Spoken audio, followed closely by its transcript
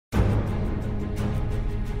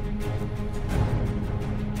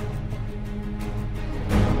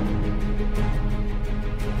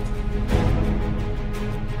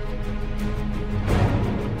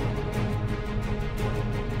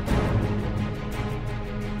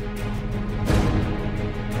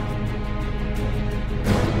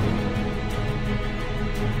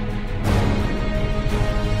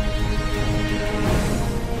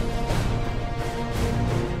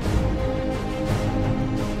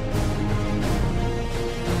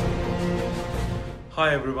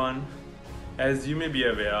Hi everyone. As you may be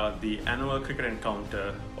aware, the annual cricket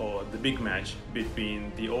encounter or the big match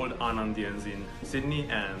between the old Anandians in Sydney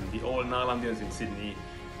and the old Nalandians in Sydney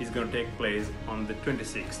is going to take place on the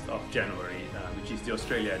 26th of January, which is the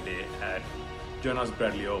Australia Day at Jonas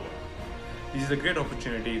Bradley Oval. This is a great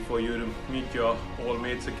opportunity for you to meet your old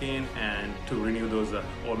mates again and to renew those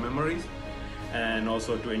old memories and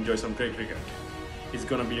also to enjoy some great cricket. It's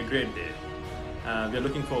going to be a great day. We are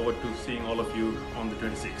looking forward to seeing all of you on the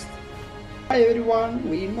 26th. Hi everyone,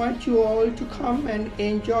 we invite you all to come and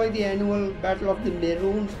enjoy the annual Battle of the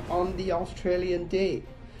Maroons on the Australian Day.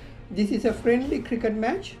 This is a friendly cricket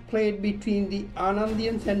match played between the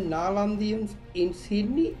Anandians and Nalandians in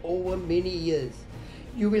Sydney over many years.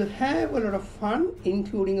 You will have a lot of fun,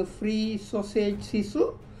 including a free sausage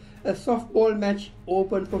sizzle, a softball match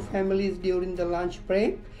open for families during the lunch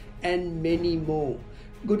break, and many more.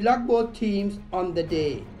 Good luck both teams on the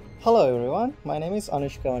day. Hello everyone, my name is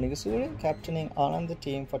Anushka, captaining Anand the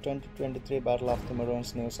team for 2023 Battle of the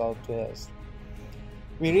Maroons New South Wales.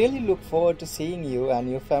 We really look forward to seeing you and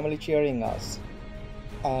your family cheering us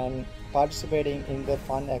and participating in the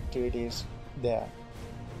fun activities there.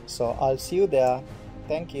 So I'll see you there.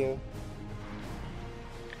 Thank you.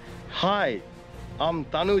 Hi, I'm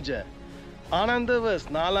Tanuja. Ananda vs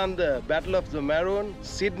Nalanda Battle of the Maroon,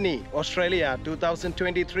 Sydney, Australia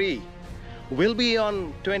 2023 will be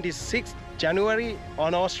on 26th January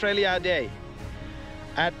on Australia Day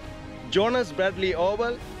at Jonas Bradley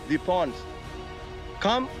Oval, The Ponds.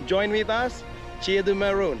 Come join with us, cheer the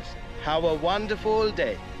Maroons. Have a wonderful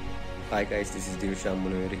day. Hi guys, this is Dilshan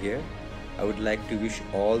Munaweera here. I would like to wish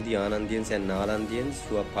all the Anandians and Nalandians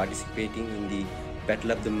who are participating in the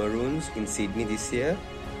Battle of the Maroons in Sydney this year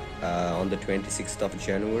on the 26th of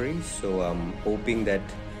January. So I'm hoping that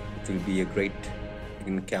it will be a great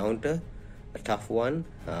encounter, a tough one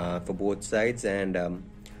for both sides, and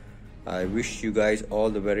I wish you guys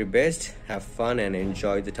all the very best. Have fun and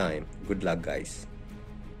enjoy the time. Good luck guys.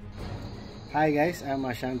 Hi guys, I'm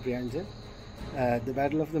Ashan Priyanjan. The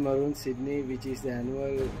Battle of the Maroons Sydney, which is the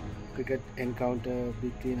annual cricket encounter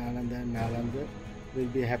between Ananda and Nalanda, will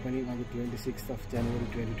be happening on the 26th of January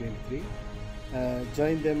 2023.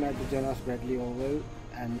 Join them at the Jonas Bradley Oval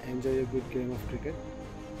and enjoy a good game of cricket.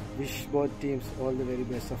 Wish both teams all the very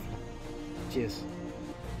best of luck. Cheers.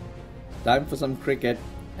 Time for some cricket,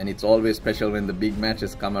 and it's always special when the big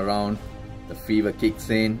matches come around. The fever kicks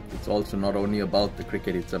in. It's also not only about the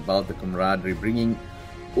cricket, it's about the camaraderie, bringing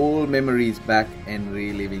old memories back and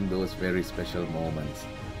reliving those very special moments.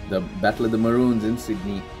 The Battle of the Maroons in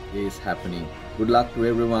Sydney is happening. Good luck to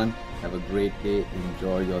everyone. Have a great day.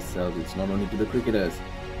 Enjoy yourselves. It's not only to the cricketers,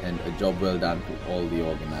 and a job well done to all the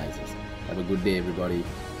organisers. Have a good day, everybody.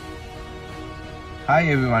 Hi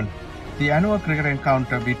everyone. The annual cricket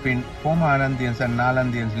encounter between former Anandians and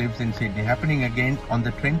Nalandians lives in Sydney, happening again on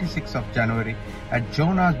the 26th of January at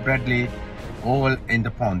Jonas Bradley Oval in the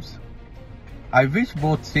Ponds. I wish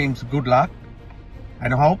both teams good luck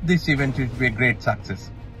and hope this event will be a great success.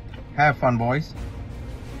 Have fun boys.